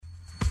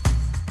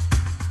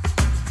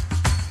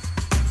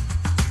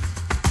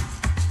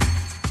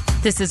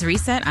This is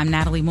Reset. I'm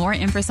Natalie Moore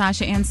in for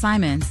Sasha Ann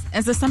Simons.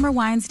 As the summer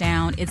winds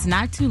down, it's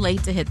not too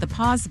late to hit the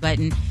pause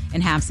button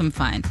and have some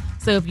fun.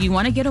 So if you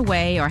want to get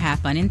away or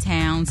have fun in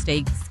town,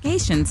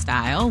 staycation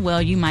style,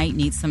 well, you might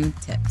need some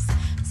tips.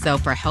 So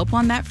for help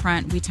on that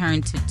front, we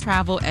turn to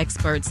travel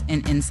experts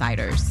and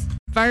insiders.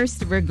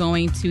 First, we're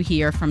going to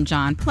hear from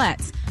John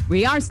Pletz.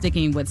 We are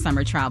sticking with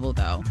summer travel,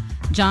 though.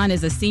 John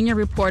is a senior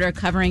reporter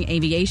covering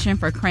aviation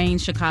for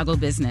Crain's Chicago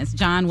Business.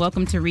 John,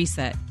 welcome to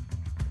Reset.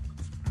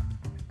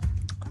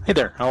 Hey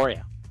there, how are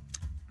you?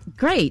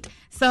 Great.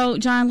 So,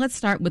 John, let's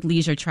start with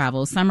leisure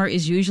travel. Summer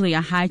is usually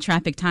a high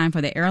traffic time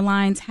for the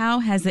airlines. How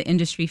has the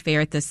industry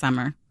fared this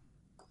summer?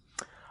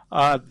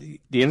 The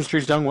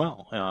industry's done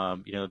well.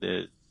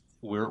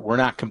 We're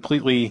not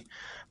completely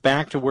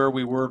back to where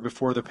we were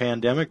before the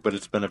pandemic, but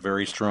it's been a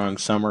very strong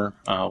summer.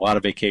 A lot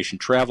of vacation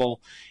travel,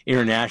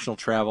 international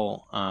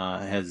travel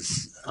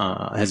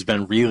has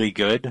been really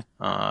good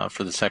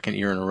for the second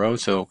year in a row.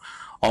 So,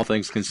 all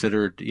things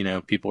considered,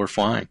 people are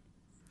flying.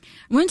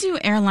 When do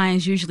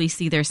airlines usually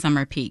see their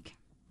summer peak?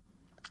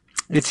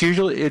 It's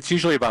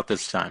usually about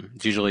this time.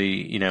 It's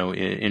usually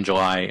in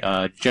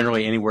July.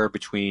 Generally anywhere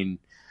between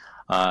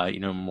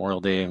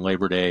Memorial Day and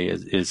Labor Day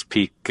is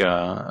peak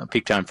time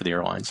for the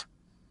airlines.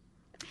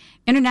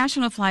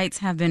 International flights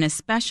have been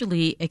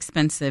especially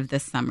expensive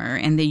this summer,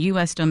 and the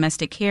U.S.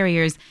 domestic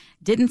carriers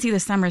didn't see the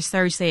summer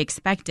surge they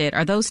expected.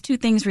 Are those two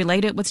things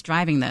related? What's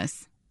driving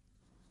this?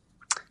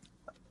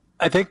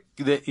 I think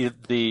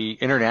the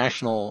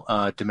international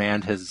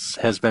demand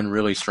has been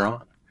really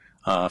strong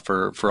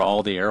for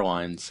all the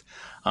airlines,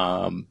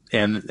 and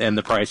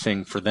the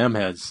pricing for them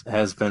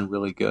has been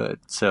really good.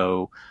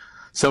 So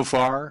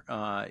far,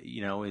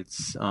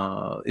 it's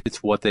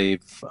what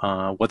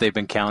they've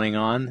been counting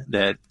on.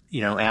 That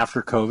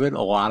after COVID,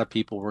 a lot of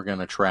people were going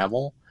to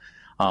travel.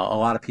 A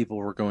lot of people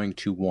were going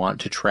to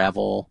want to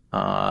travel.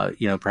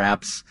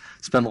 Perhaps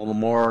spend a little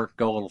more,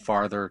 go a little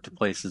farther to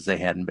places they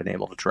hadn't been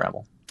able to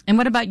travel. And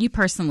what about you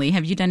personally?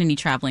 Have you done any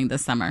traveling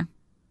this summer?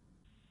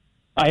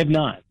 I have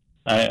not.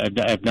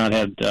 I've not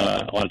had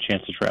a lot of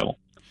chance to travel.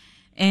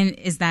 And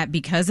is that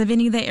because of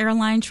any of the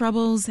airline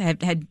troubles?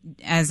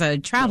 As a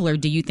traveler,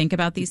 do you think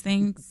about these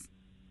things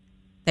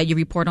that you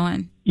report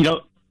on?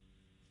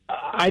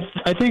 I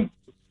think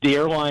the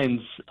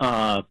airlines,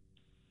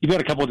 you've got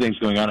a couple of things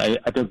going on.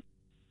 I think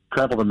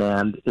travel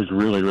demand is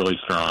really, really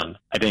strong.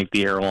 I think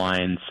the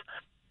airlines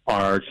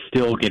are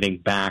still getting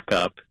back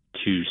up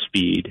to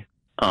speed.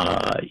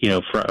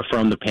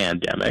 From the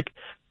pandemic.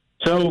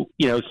 So,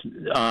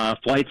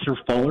 flights are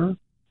fuller.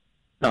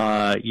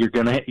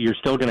 You're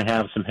still gonna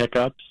have some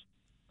hiccups.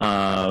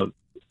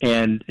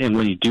 And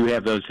when you do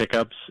have those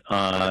hiccups,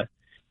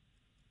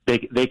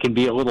 they can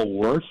be a little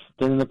worse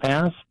than in the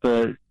past.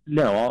 But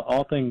no,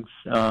 all things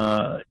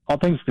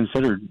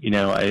considered,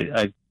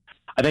 I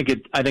think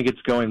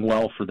it's going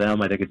well for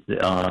them. I think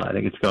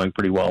it's going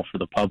pretty well for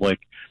the public.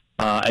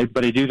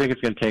 But I do think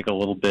it's going to take a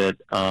little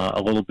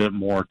bit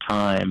more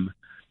time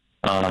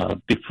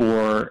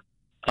before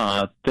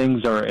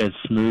things are as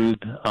smooth,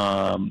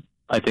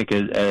 I think,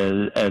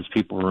 as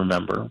people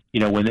remember.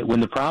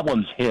 When the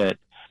problems hit,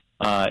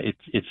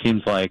 it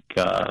seems like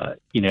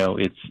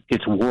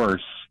it's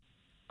worse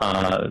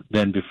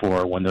than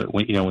before. When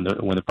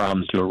the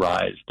problems do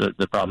arise,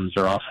 the problems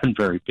are often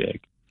very big.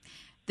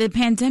 The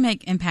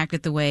pandemic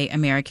impacted the way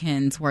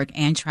Americans work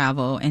and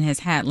travel and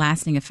has had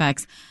lasting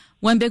effects.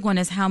 One big one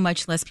is how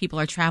much less people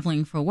are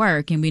traveling for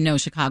work, and we know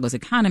Chicago's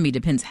economy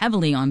depends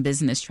heavily on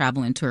business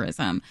travel and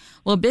tourism.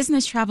 Will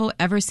business travel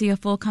ever see a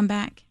full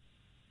comeback?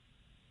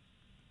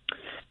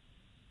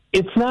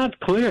 It's not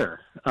clear.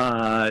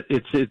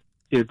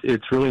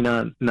 It's really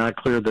not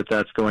clear that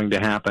that's going to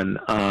happen.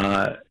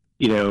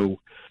 When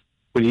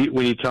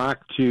you talk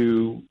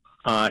to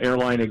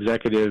airline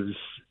executives,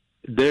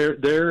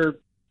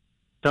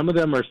 some of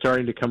them are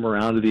starting to come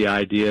around to the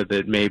idea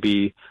that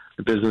maybe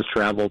the business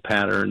travel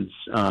patterns,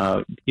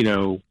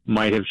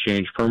 might have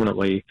changed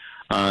permanently.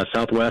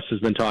 Southwest has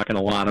been talking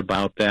a lot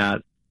about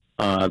that.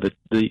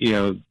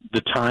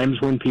 The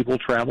times when people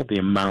travel, the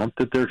amount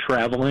that they're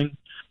traveling.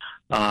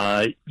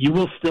 You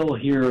will still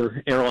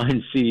hear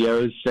airline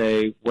CEOs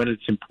say when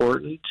it's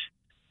important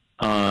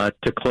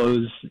to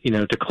close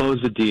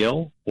a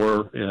deal,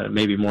 or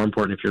maybe more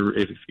important,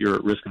 if you're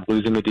at risk of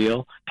losing a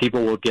deal,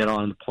 people will get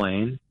on the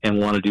plane and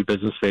want to do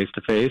business face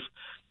to face.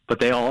 But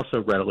they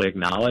also readily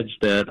acknowledge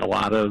that a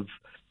lot of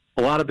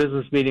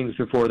business meetings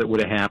before that would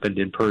have happened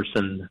in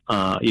person,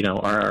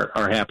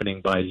 are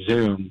happening by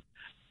Zoom.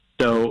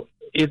 So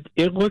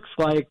it looks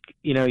like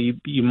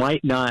you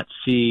might not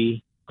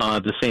see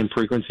the same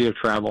frequency of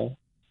travel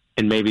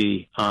and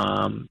maybe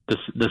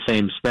the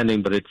same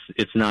spending, but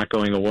it's not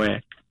going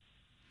away.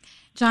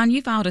 John,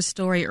 you filed a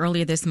story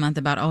earlier this month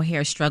about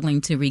O'Hare struggling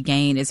to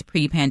regain its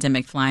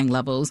pre-pandemic flying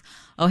levels.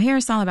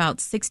 O'Hare saw about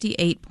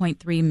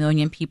 68.3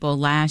 million people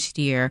last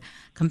year,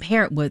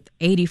 compared with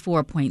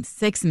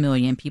 84.6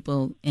 million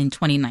people in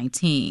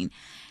 2019.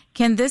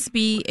 Can this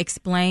be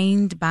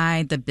explained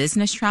by the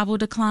business travel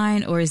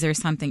decline, or is there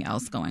something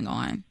else going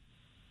on?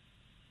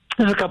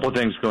 There's a couple of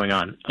things going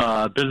on.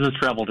 Business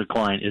travel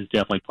decline is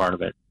definitely part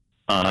of it.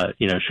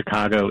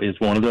 Chicago is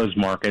one of those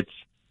markets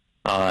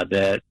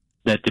that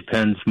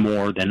depends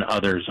more than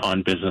others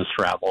on business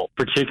travel,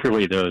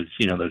 particularly those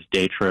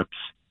day trips,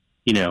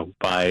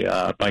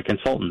 by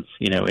consultants,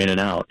 in and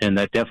out, and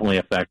that definitely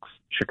affects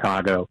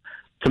Chicago.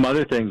 Some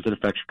other things that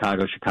affect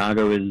Chicago.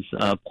 Chicago is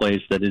a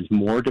place that is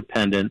more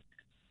dependent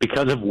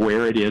because of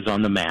where it is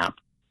on the map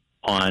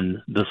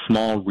on the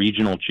small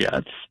regional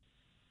jets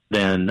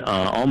than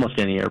almost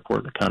any airport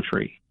in the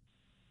country.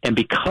 And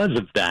because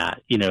of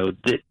that,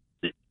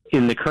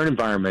 in the current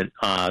environment,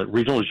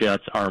 regional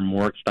jets are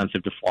more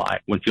expensive to fly.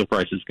 When fuel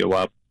prices go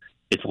up,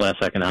 it's less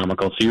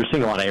economical. So you're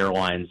seeing a lot of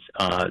airlines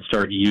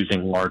start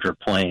using larger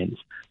planes.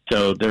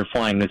 So they're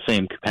flying the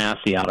same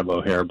capacity out of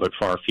O'Hare, but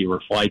far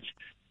fewer flights.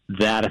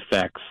 That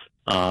affects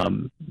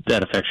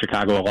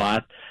Chicago a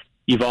lot.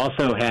 You've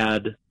also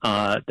had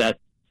that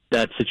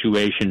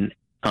situation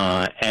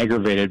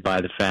aggravated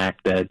by the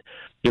fact that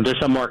there's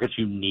some markets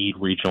you need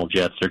regional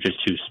jets; they're just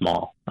too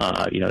small.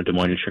 Des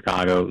Moines and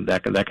Chicago,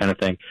 that kind of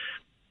thing.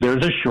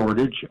 There's a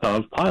shortage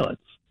of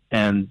pilots,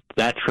 and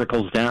that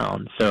trickles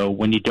down. So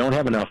when you don't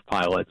have enough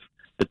pilots,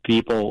 the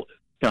people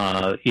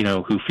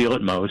who feel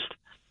it most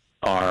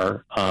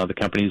are the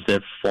companies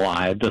that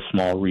fly the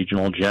small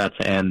regional jets,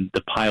 and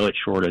the pilot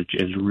shortage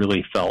is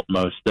really felt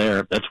most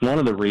there. That's one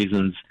of the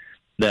reasons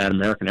that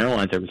American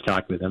Airlines, I was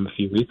talking with them a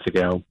few weeks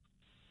ago,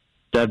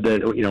 said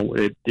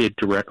that it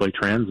directly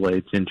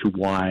translates into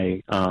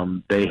why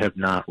they have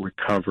not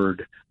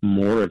recovered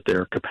more of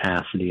their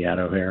capacity at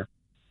O'Hare.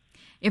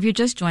 If you're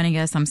just joining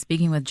us, I'm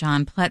speaking with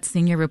John Plutz,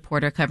 senior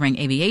reporter covering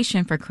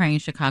aviation for Crane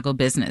Chicago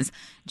Business.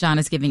 John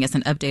is giving us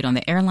an update on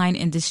the airline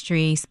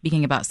industry,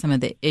 speaking about some of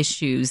the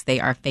issues they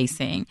are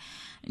facing.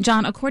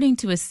 John, according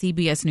to a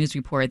CBS News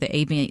report, the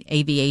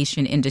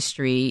aviation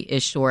industry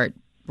is short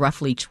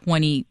roughly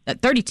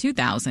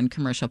 32,000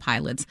 commercial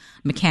pilots,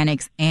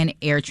 mechanics, and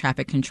air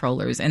traffic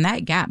controllers, and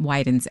that gap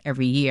widens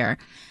every year.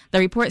 The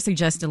report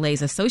suggests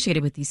delays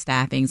associated with these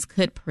staffings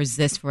could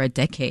persist for a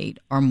decade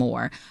or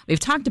more. We've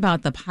talked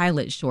about the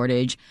pilot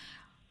shortage.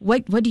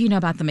 What do you know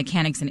about the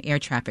mechanics and air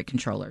traffic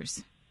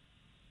controllers?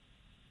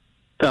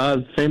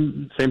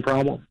 Same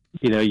problem.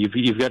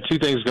 You've got two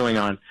things going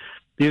on.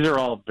 These are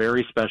all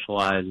very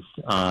specialized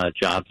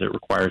jobs that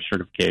require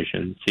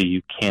certification, so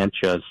you can't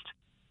just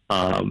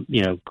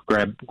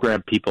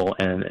grab people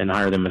and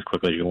hire them as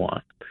quickly as you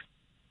want.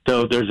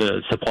 So there's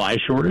a supply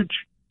shortage.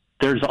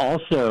 There's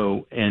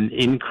also an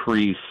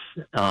increase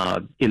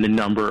in the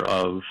number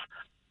of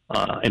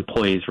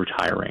employees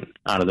retiring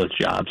out of those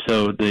jobs.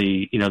 So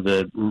the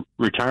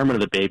retirement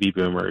of the baby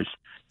boomers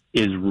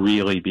is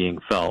really being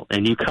felt,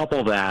 and you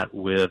couple that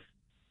with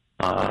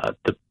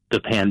the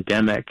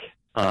pandemic,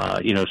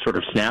 sort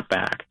of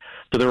snapback.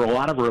 So there were a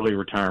lot of early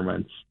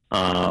retirements,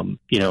 in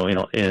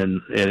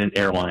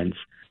airlines.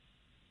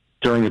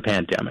 During the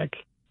pandemic,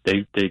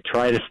 they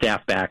try to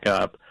staff back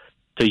up.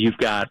 So you've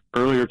got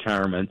early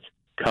retirements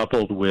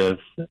coupled with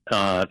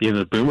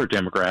the boomer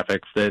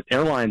demographics that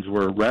airlines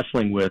were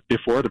wrestling with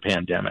before the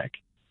pandemic,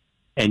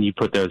 and you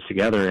put those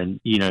together,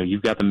 and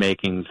you've got the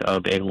makings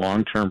of a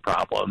long-term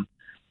problem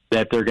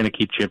that they're going to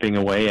keep chipping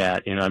away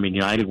at.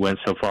 United went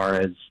so far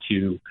as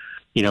to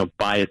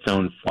buy its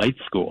own flight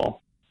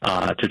school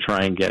to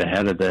try and get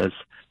ahead of this.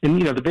 And,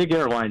 the big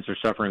airlines are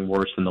suffering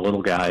worse than the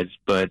little guys,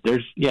 but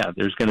there's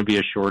going to be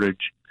a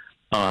shortage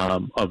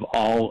of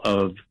all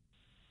of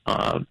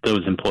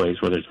those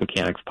employees, whether it's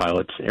mechanics,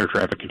 pilots, air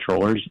traffic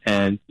controllers,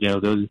 and,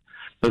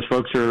 those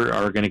folks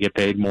are going to get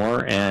paid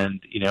more,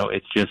 and,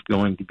 it's just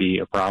going to be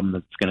a problem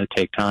that's going to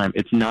take time.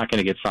 It's not going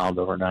to get solved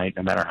overnight,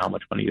 no matter how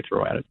much money you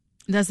throw at it.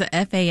 Does the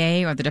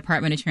FAA or the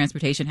Department of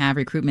Transportation have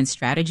recruitment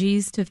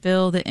strategies to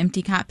fill the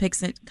empty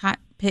cockpits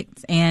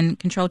and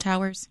control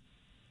towers?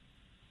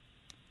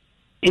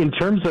 In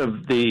terms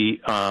of the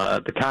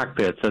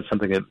cockpits, that's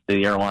something that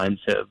the airlines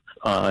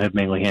have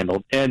mainly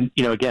handled. And,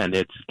 again,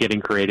 it's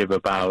getting creative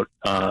about,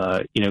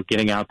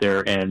 getting out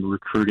there and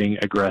recruiting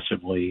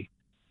aggressively,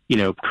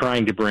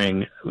 trying to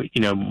bring,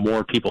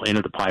 more people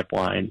into the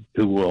pipeline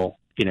who will,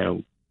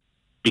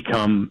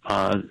 become,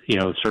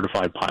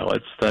 certified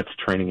pilots. That's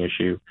a training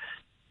issue.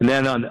 And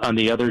then on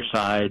the other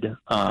side,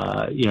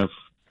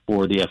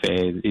 for the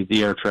FAA,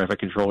 the air traffic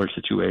controller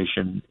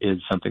situation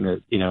is something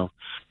that,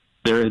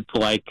 they're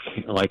like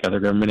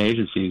other government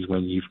agencies.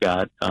 When you've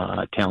got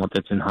talent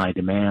that's in high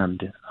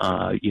demand,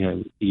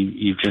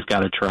 you've just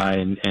got to try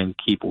and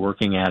keep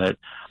working at it.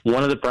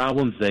 One of the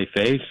problems they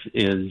face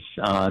is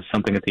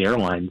something that the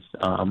airlines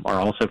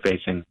are also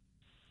facing.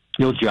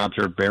 Those jobs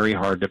are very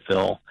hard to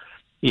fill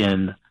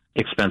in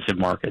expensive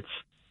markets,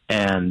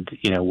 and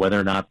whether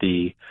or not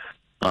the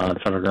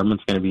federal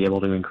government's going to be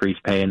able to increase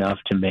pay enough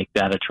to make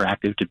that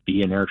attractive to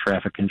be an air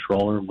traffic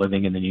controller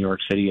living in the New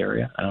York City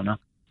area, I don't know.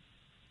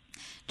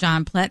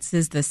 John Plutz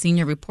is the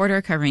senior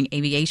reporter covering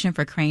aviation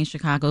for Crane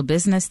Chicago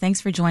Business. Thanks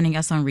for joining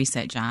us on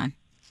Reset, John.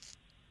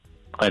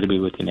 Glad to be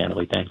with you,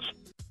 Natalie. Thanks.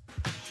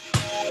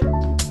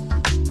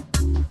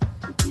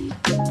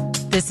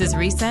 This is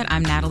Reset.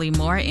 I'm Natalie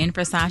Moore in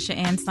for Sasha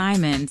Ann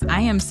Simons.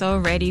 I am so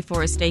ready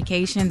for a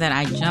staycation that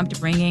I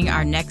jumped bringing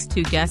our next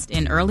two guests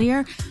in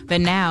earlier,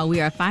 but now we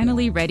are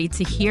finally ready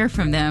to hear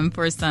from them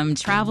for some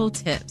travel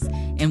tips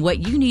and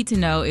what you need to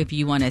know if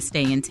you want to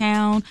stay in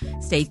town,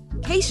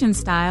 staycation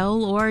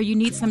style, or you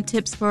need some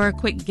tips for a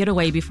quick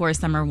getaway before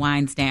summer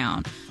winds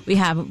down. We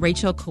have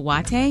Rachel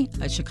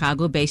Kawate, a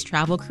Chicago-based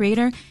travel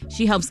creator.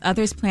 She helps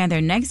others plan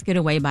their next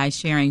getaway by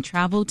sharing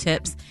travel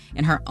tips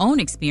and her own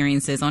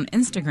experiences on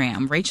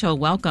Instagram. Rachel,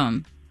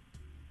 welcome.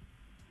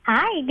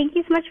 Hi, thank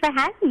you so much for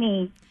having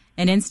me.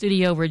 And in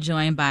studio, we're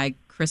joined by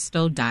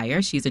Crystal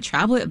Dyer. She's a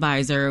travel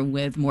advisor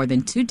with more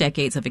than 2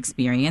 decades of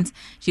experience.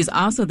 She's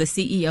also the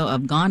CEO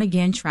of Gone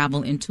Again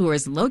Travel and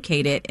Tours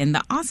located in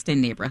the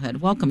Austin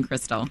neighborhood. Welcome,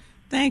 Crystal.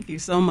 Thank you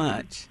so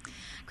much.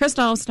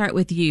 Crystal, I'll start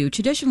with you.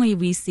 Traditionally,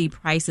 we see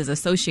prices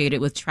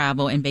associated with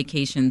travel and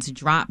vacations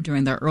drop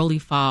during the early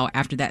fall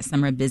after that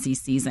summer busy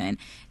season.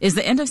 Is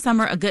the end of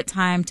summer a good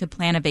time to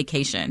plan a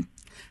vacation?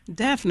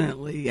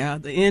 Definitely.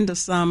 The end of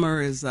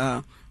summer is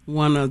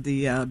one of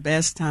the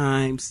best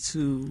times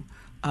to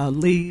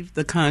leave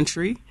the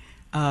country,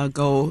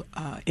 go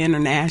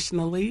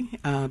internationally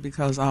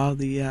because all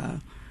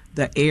the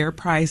air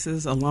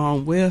prices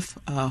along with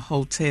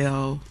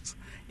hotels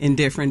in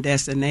different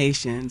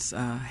destinations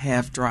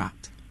have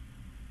dropped.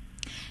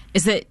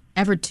 Is it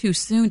ever too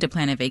soon to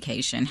plan a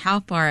vacation?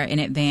 How far in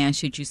advance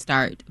should you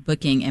start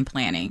booking and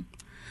planning?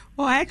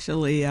 Well,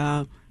 actually,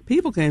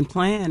 people can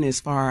plan as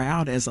far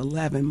out as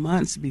 11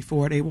 months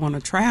before they want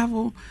to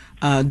travel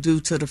due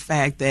to the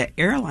fact that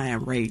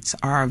airline rates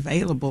are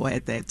available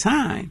at that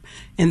time.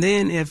 And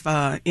then if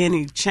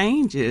any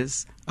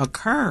changes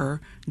occur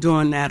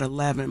during that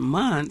 11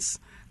 months,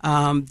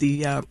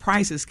 the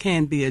prices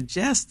can be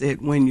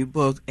adjusted when you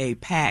book a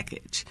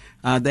package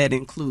that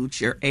includes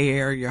your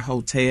air, your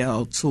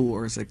hotel,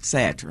 tours,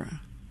 etc.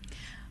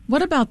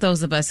 What about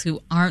those of us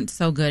who aren't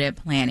so good at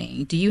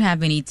planning? Do you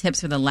have any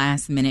tips for the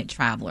last-minute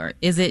traveler?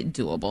 Is it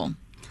doable?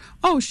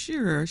 Oh,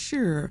 sure.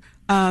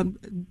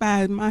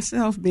 By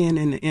myself being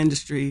in the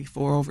industry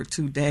for over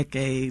 2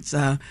 decades,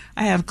 I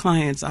have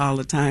clients all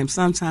the time,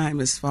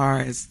 sometimes as far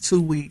as 2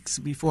 weeks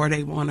before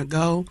they want to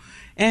go.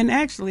 And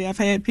actually, I've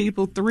had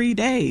people 3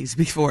 days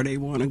before they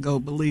want to go,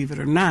 believe it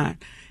or not.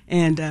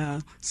 And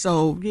that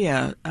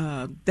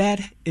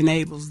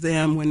enables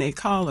them when they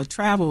call a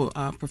travel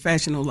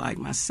professional like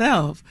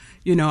myself.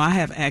 You know, I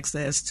have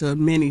access to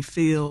many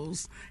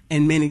fields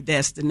and many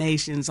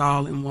destinations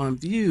all in one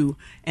view.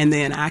 And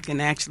then I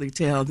can actually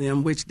tell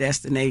them which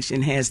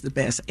destination has the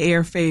best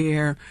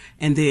airfare.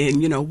 And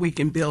then, we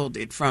can build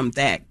it from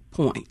that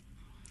point.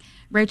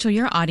 Rachel,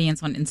 your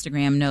audience on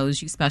Instagram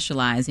knows you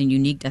specialize in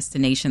unique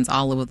destinations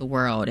all over the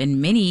world,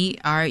 and many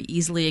are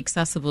easily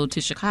accessible to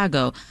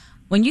Chicago.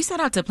 When you set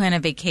out to plan a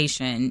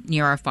vacation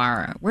near or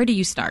far, where do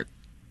you start?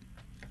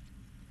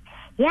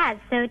 Yeah,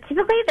 so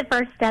typically the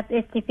first step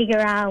is to figure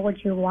out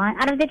what you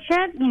want out of the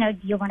trip. Do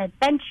you want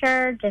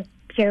adventure, just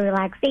pure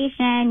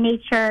relaxation,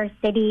 nature,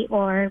 city,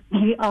 or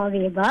maybe all of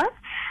the above?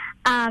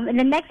 And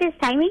the next is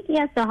timing,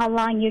 so how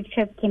long your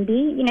trip can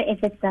be,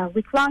 if it's a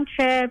week-long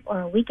trip or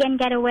a weekend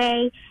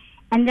getaway.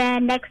 And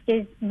then next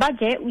is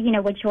budget,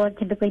 which will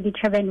typically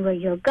determine where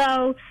you'll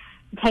go,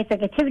 the types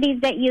of activities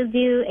that you'll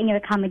do, and your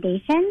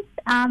accommodations.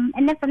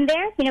 And then from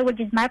there, which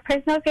is my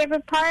personal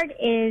favorite part,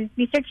 is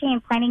researching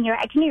and planning your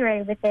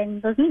itinerary within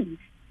those means.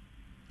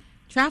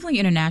 Traveling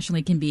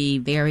internationally can be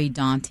very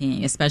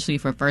daunting, especially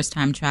for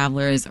first-time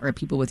travelers or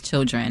people with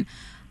children.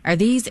 Are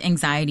these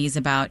anxieties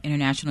about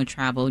international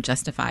travel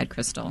justified,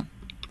 Crystal?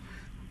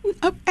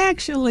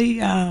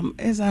 Actually,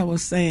 as I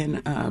was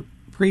saying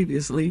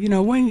previously,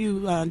 when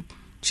you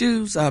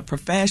choose a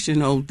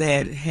professional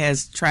that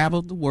has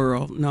traveled the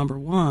world, number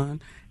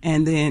one,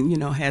 and then,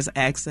 has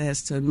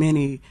access to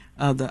many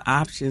of the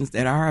options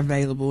that are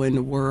available in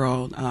the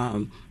world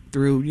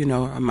through,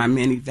 my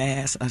many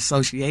vast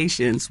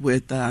associations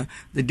with the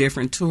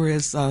different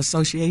tourist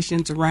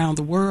associations around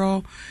the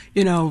world,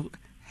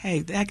 hey,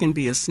 that can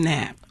be a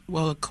snap.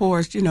 Well, of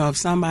course, if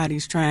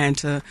somebody's trying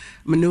to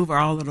maneuver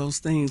all of those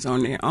things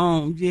on their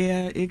own,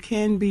 yeah, it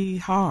can be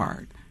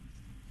hard.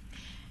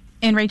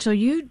 And Rachel,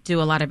 you do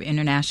a lot of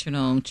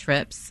international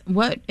trips.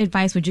 What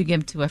advice would you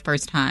give to a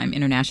first-time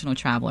international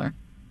traveler?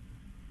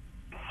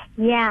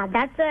 Yeah,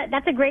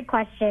 that's a great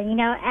question.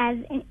 As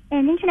an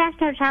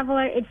international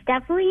traveler, it's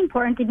definitely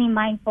important to be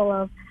mindful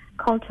of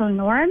cultural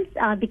norms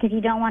because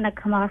you don't want to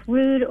come off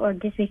rude or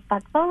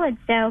disrespectful. And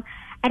so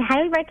I'd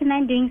highly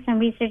recommend doing some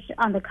research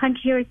on the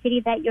country or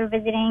city that you're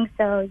visiting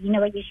so you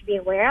know what you should be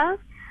aware of.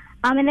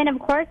 And then, of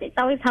course, it's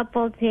always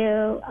helpful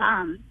to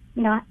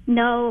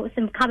know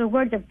some common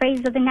words or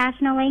phrases of the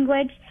national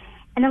language.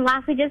 And then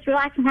lastly, just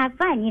relax and have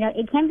fun.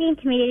 It can be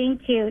intimidating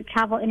to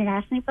travel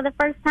internationally for the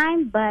first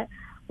time, but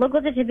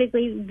locals are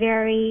typically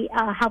very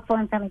helpful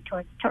and friendly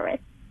towards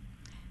tourists.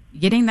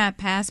 Getting that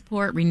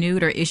passport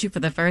renewed or issued for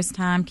the first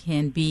time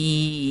can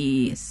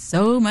be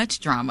so much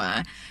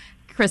drama.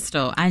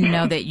 Crystal, I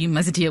know that you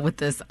must deal with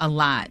this a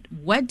lot.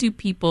 What do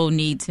people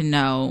need to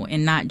know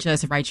and not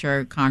just write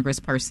your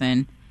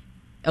congressperson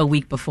a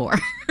week before.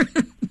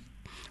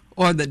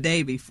 Or the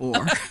day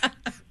before.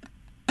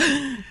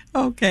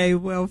 Okay,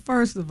 well,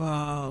 first of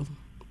all,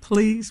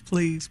 please,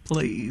 please,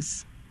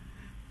 please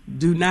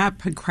do not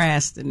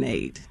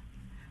procrastinate.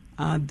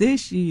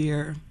 This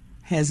year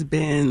has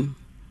been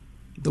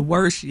the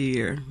worst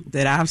year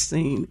that I've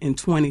seen in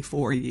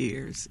 24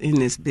 years in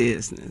this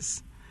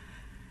business.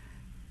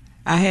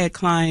 I had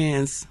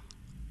clients,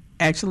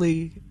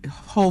 actually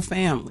whole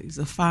families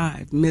of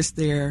 5, miss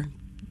their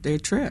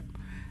trip.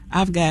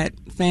 I've got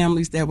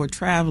families that were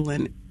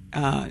traveling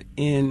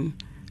in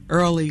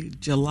early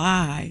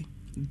July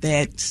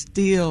that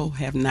still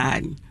have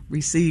not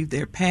received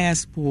their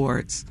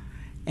passports,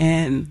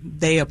 and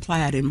they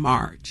applied in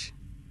March.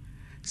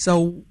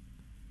 So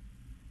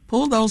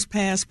pull those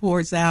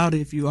passports out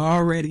if you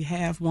already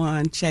have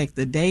one. Check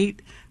the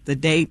date. The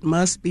date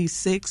must be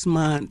 6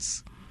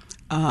 months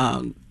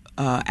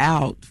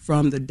out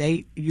from the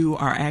date you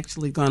are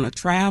actually going to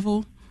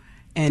travel.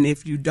 And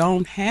if you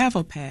don't have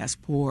a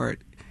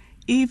passport,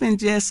 even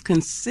just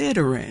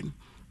considering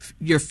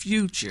your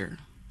future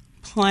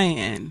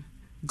plan,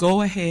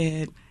 go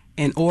ahead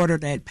and order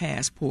that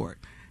passport.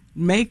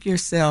 Make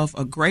yourself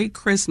a great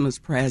Christmas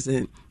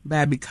present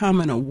by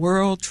becoming a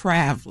world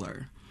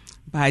traveler,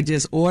 by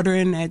just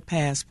ordering that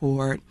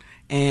passport,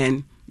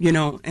 and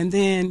and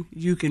then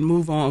you can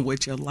move on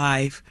with your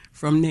life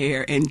from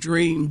there and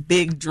dream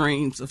big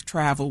dreams of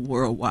travel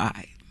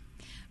worldwide.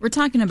 We're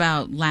talking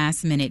about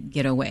last-minute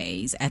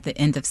getaways at the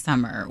end of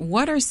summer.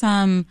 What are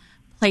some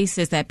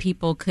places that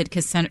people could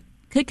consider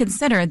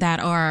that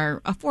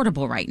are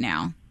affordable right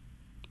now?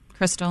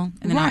 Crystal,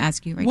 and then I'll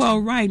ask you, Rachel. Well,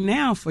 right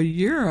now for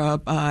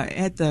Europe,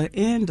 at the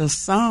end of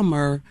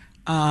summer,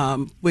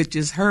 which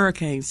is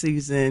hurricane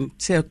season,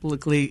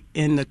 typically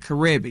in the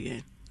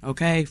Caribbean,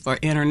 okay, for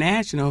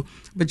international.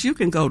 But you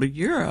can go to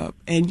Europe,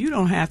 and you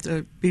don't have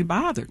to be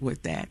bothered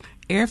with that.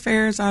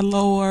 Airfares are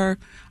lower.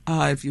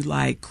 If you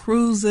like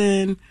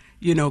cruising,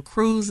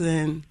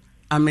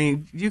 I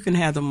mean, you can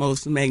have the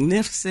most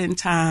magnificent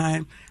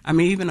time. I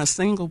mean, even a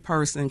single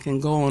person can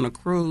go on a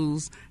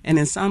cruise and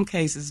in some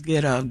cases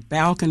get a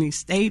balcony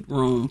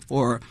stateroom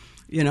for,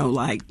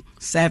 like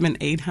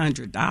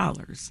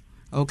 $700-800.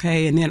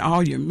 Okay, and then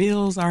all your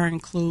meals are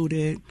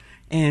included,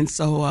 and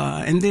so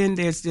and then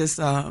there's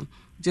just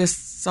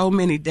so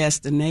many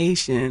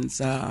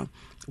destinations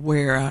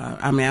where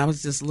I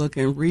was just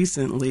looking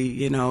recently,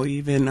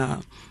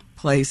 even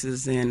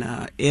places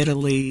in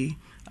Italy.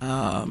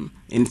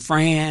 In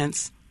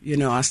France,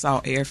 I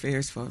saw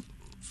airfares for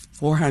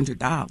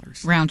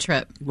 $400.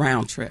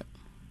 Round trip.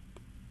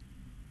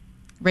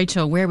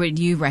 Rachel, where would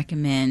you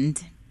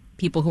recommend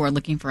people who are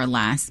looking for a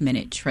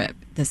last-minute trip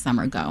this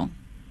summer go?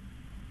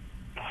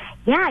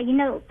 Yeah,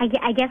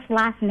 I guess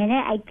last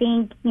minute, I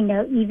think,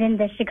 even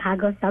the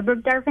Chicago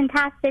suburbs are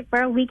fantastic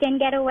for a weekend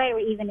getaway or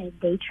even a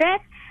day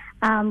trip.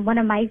 One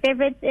of my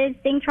favorites is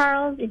St.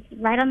 Charles. It's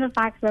right on the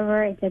Fox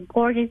River. It's a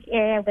gorgeous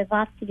area with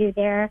lots to do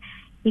there.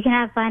 You can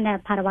have fun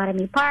at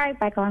Potawatomi Park,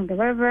 bike along the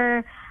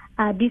river,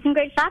 do some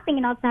great shopping,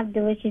 and also have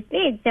delicious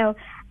food. So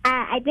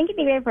I think it'd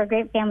be great for a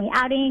great family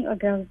outing or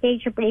girls' day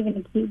trip or even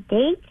a cute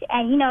date.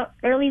 And,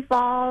 early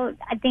fall,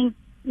 I think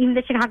even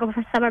the Chicago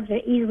suburbs are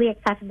easily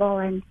accessible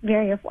and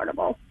very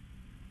affordable.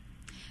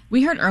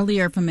 We heard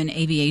earlier from an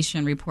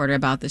aviation reporter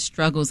about the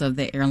struggles of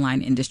the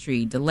airline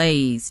industry,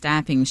 delays,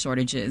 staffing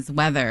shortages,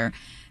 weather.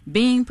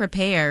 Being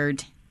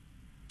prepared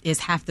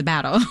is half the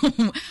battle.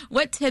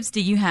 What tips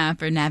do you have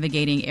for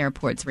navigating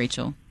airports,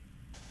 Rachel?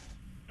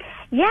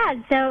 Yeah,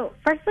 so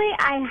firstly,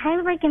 I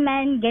highly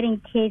recommend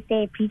getting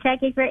TSA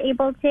PreCheck if you're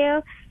able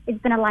to.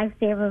 It's been a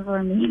lifesaver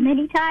for me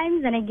many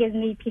times, and it gives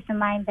me peace of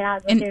mind that I'll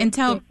go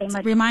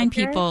through remind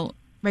people,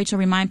 Rachel,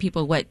 remind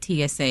people what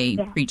TSA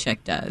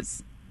PreCheck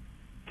does.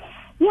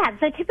 Yeah,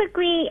 so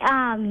typically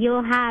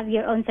you'll have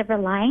your own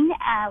separate line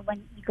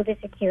when you go to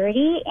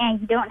security,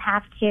 and you don't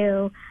have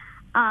to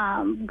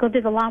go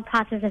through the long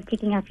process of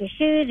taking off your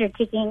shoes or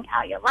taking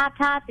out your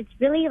laptop. It's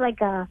really like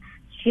a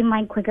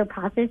streamlined, quicker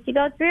process to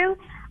go through.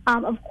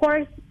 Of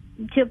course,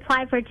 to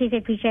apply for a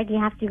TSA PreCheck, you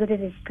have to go through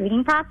the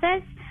screening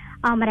process.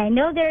 And I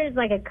know there's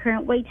like a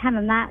current wait time.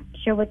 I'm not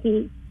sure what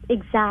the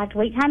exact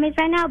wait time is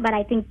right now, but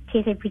I think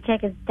TSA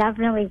PreCheck is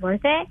definitely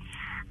worth it.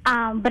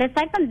 But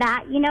aside from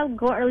that,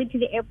 go early to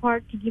the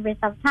airport to give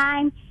yourself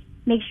time.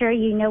 Make sure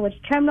you know which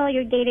terminal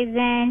your gate is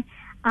in.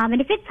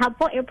 And if it's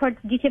helpful, airports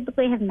do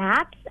typically have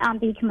maps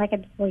that you can look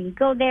at before you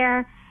go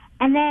there.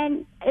 And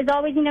then, as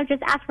always,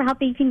 just ask for help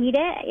if you need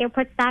it.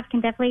 Airport staff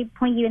can definitely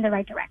point you in the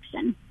right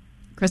direction.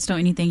 Crystal,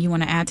 anything you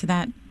want to add to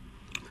that?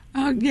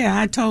 Yeah,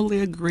 I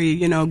totally agree.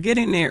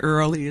 Getting there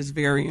early is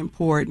very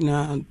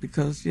important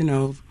because,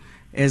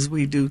 as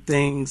we do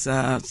things,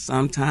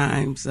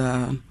 sometimes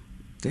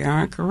they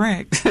aren't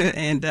correct.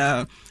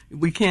 And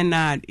we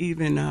cannot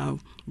even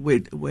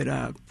with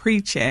a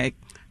pre-check,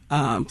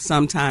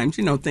 sometimes,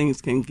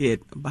 things can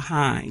get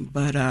behind.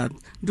 But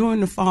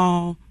during the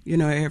fall,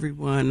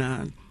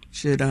 everyone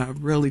should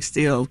really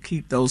still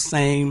keep those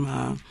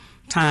same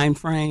time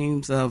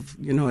frames of,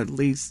 at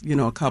least,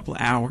 a couple of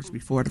hours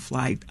before the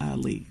flight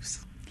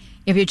leaves.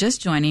 If you're just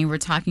joining, we're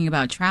talking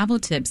about travel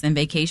tips and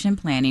vacation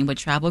planning with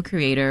travel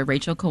creator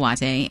Rachel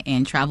Kawate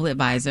and travel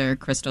advisor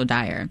Crystal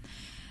Dyer.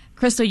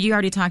 Crystal, you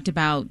already talked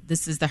about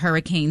this is the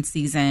hurricane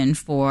season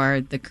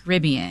for the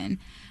Caribbean,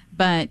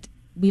 but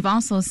we've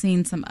also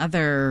seen some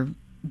other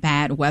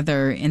bad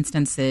weather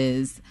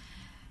instances.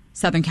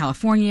 Southern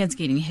California is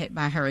getting hit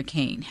by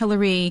Hurricane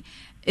Hillary.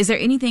 Is there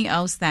anything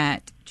else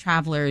that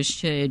travelers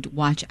should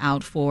watch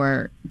out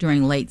for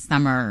during late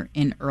summer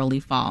and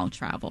early fall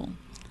travel?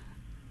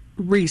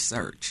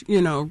 Research,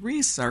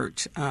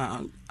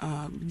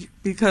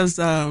 because,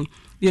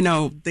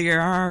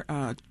 there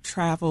are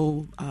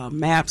travel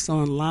maps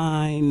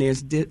online.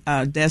 There's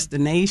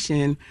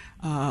destination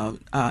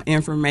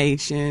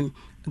information.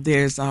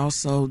 There's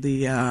also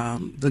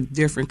the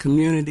different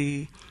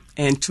community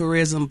and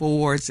tourism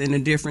boards in the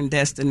different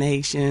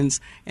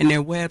destinations, and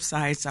their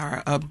websites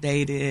are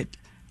updated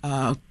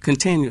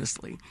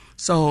continuously.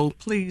 So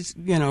please,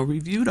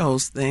 review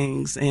those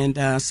things,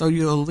 and so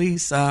you'll at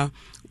least,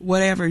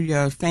 whatever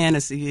your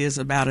fantasy is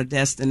about a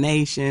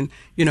destination,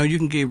 you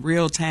can get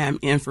real-time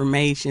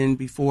information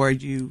before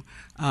you,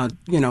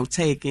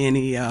 take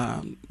any,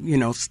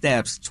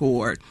 steps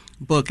toward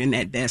booking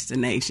that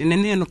destination.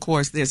 And then, of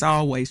course, there's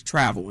always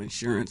travel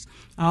insurance.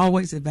 I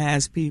always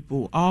advise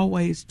people,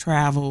 always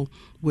travel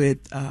with,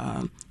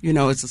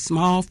 it's a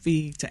small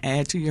fee to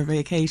add to your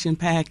vacation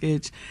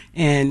package.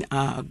 And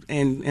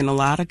in a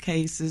lot of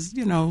cases,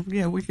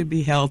 we could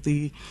be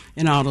healthy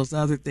and all those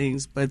other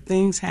things, but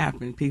things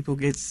happen. People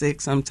get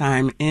sick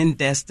sometime in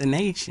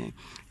destination,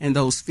 and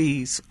those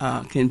fees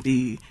can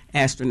be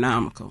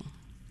astronomical.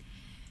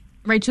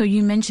 Rachel,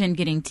 you mentioned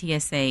getting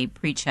TSA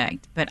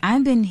pre-checked, but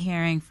I've been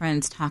hearing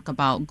friends talk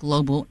about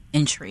global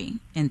entry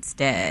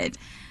instead.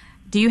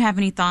 Do you have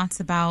any thoughts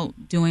about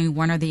doing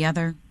one or the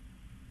other?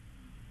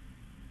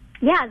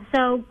 Yeah,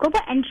 so global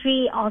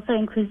entry also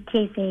includes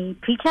TSA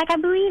pre-check, I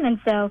believe, and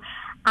so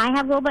I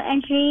have global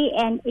entry,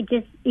 and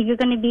if you're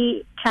going to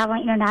be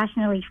traveling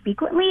internationally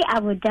frequently,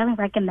 I would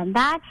definitely recommend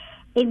that.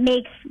 It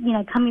makes,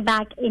 coming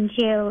back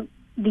into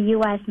the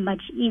U.S.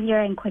 much easier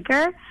and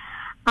quicker.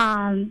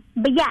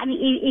 But yeah,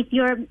 if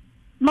you're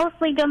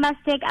mostly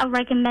domestic, I would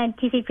recommend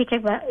TSA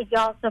pre-check, but if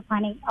you're also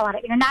planning a lot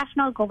of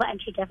international, global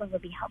entry definitely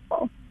would be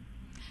helpful.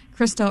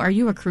 Crystal, are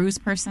you a cruise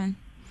person?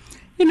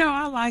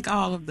 I like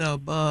all of the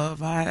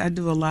above. I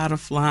do a lot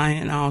of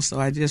flying also.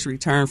 I just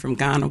returned from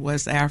Ghana,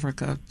 West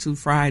Africa 2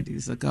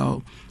 Fridays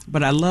ago.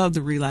 But I love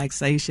the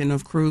relaxation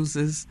of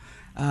cruises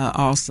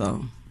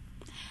also.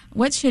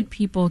 What should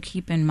people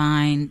keep in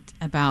mind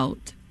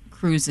about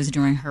cruises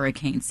during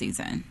hurricane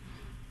season?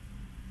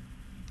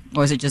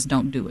 Or is it just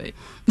don't do it?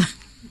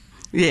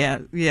 Yeah,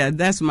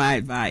 that's my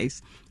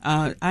advice.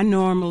 I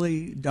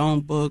normally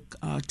don't book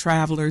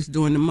travelers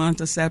during the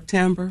month of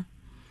September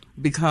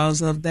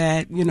because of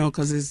that,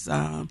 because it's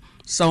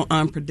so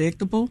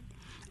unpredictable.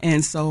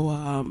 And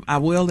so I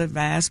will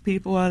advise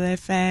people of that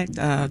fact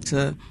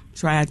to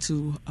try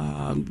to,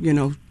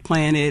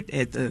 plan it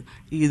at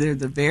either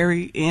the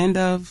very end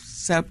of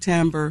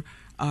September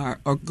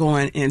or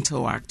going into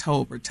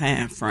October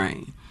time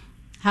frame.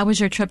 How was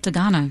your trip to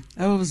Ghana?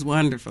 Oh, it was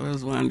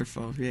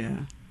wonderful, yeah.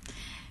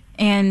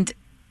 And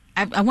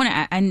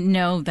I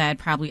know that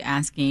probably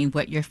asking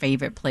what your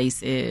favorite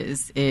place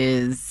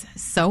is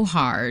so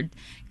hard.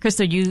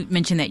 Crystal, you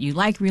mentioned that you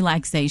like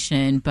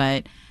relaxation,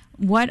 but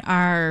what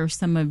are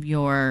some of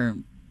your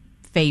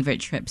favorite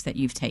trips that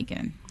you've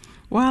taken?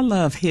 Well, I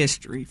love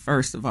history,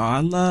 first of all. I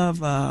love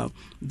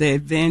the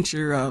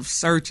adventure of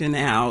searching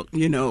out,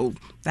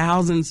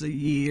 thousands of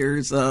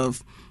years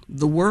of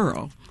the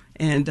world.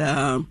 And,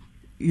 and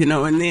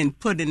then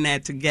putting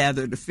that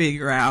together to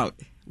figure out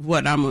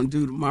what I'm going to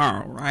do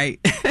tomorrow, right?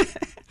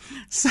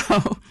 So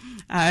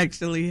I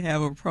actually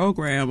have a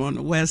program on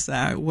the West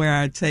Side where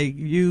I take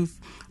youth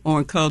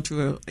on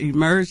cultural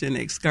immersion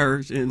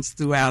excursions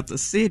throughout the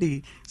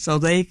city so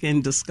they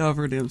can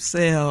discover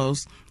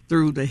themselves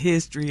through the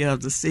history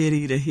of the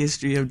city, the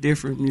history of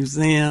different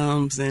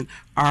museums and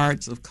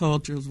arts of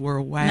cultures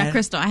worldwide. Now,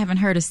 Crystal, I haven't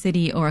heard a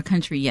city or a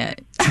country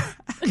yet.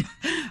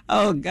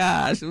 Oh,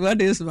 gosh.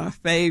 What is my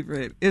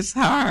favorite? It's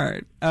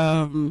hard.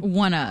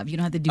 One of. You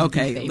don't have to do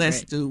okay, favorite.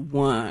 Let's do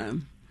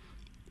one.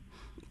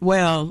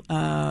 Well,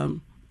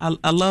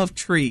 I love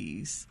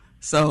trees.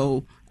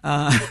 So,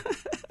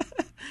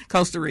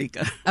 Costa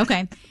Rica.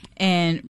 Okay. And